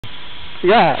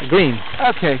Yeah, green.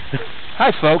 Okay.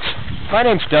 Hi, folks. My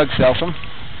name's Doug Selsam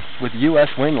with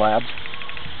USWINDLABS.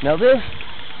 Now, this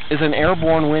is an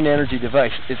airborne wind energy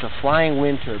device. It's a flying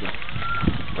wind turbine.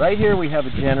 Right here we have a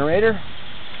generator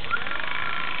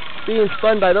being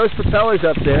spun by those propellers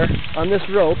up there on this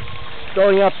rope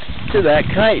going up to that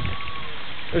kite.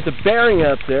 There's a bearing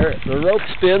up there. The rope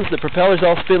spins, the propellers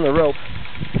all spin the rope.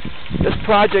 This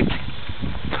project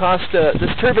cost,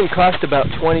 this turbine cost about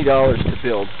 $20 to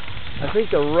build. I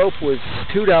think the rope was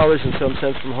 $2 and some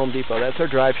cents from Home Depot. That's our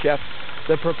drive shaft.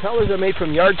 The propellers are made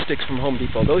from yardsticks from Home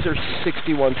Depot. Those are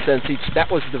 61 cents each.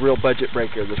 That was the real budget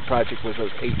breaker. This project was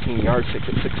 18 yardsticks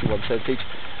at 61 cents each.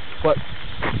 But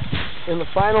in the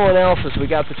final analysis, we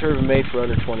got the turbine made for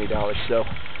under $20. So,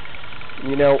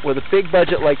 you know, with a big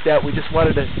budget like that, we just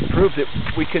wanted to prove that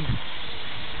we could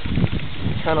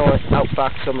kind of like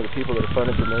outfox some of the people that are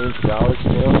funded for millions of dollars.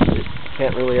 You know, they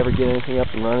can't really ever get anything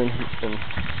up and running. And,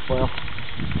 well,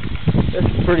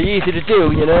 it's pretty easy to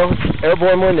do, you know. It's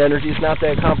airborne wind energy. It's not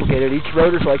that complicated. Each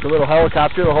rotor's like a little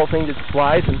helicopter. The whole thing just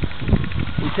flies, and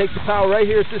we take the power right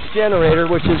here at this generator,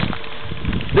 which is,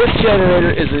 this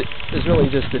generator is really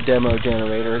just a demo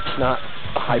generator. It's not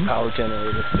a high-power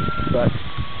generator, but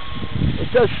it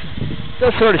does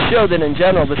sort of show that in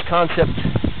general this concept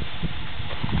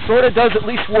sort of does at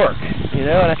least work, you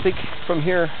know. And I think from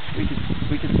here we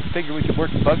could figure we could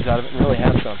work the bugs out of it and really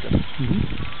have something.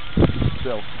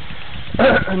 So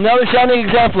another shining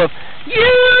example of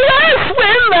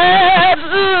USWINDLABS.